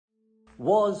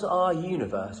Was our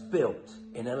universe built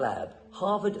in a lab?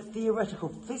 Harvard theoretical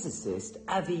physicist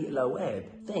Avi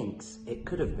Loeb thinks it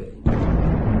could have been.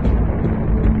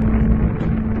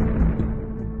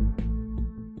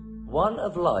 One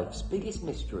of life's biggest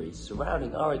mysteries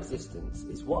surrounding our existence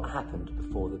is what happened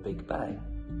before the Big Bang.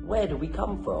 Where do we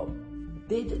come from?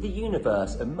 Did the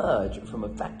universe emerge from a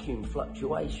vacuum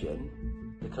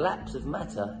fluctuation, the collapse of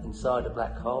matter inside a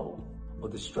black hole, or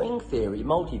the string theory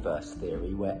multiverse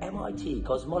theory where MIT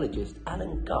cosmologist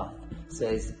Alan Guth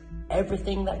says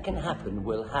everything that can happen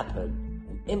will happen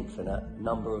an infinite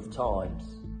number of times?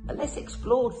 A less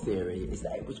explored theory is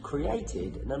that it was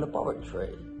created in a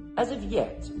laboratory. As of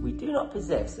yet, we do not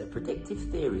possess a predictive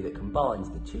theory that combines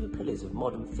the two pillars of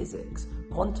modern physics,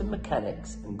 quantum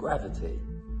mechanics and gravity.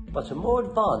 But a more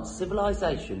advanced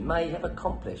civilization may have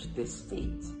accomplished this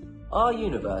feat. Our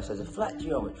universe has a flat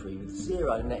geometry with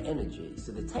zero net energy,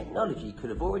 so the technology could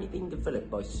have already been developed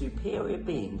by superior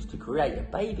beings to create a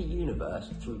baby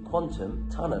universe through quantum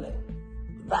tunneling.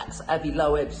 That's Avi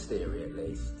Loeb's theory, at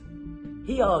least.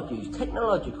 He argues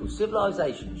technological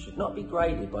civilizations should not be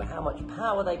graded by how much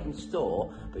power they can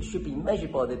store, but should be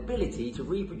measured by the ability to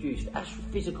reproduce the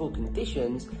astrophysical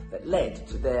conditions that led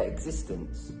to their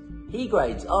existence. He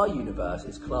grades our universe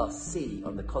as Class C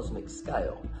on the cosmic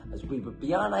scale, as we would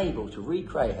be unable to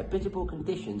recreate habitable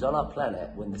conditions on our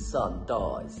planet when the sun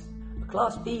dies. A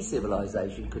Class B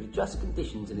civilization could adjust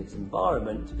conditions in its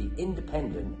environment to be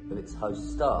independent of its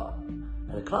host star.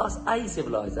 And a Class A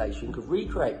civilization could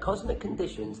recreate cosmic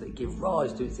conditions that give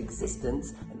rise to its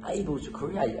existence and able to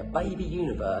create a baby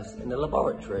universe in a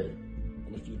laboratory.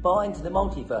 And if you buy into the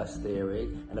multiverse theory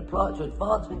and apply it to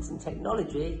advancements in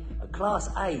technology, a Class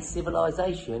A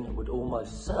civilization would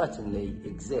almost certainly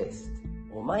exist.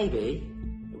 Or maybe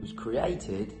it was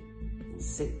created in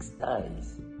 6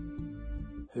 days.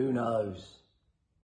 Who knows?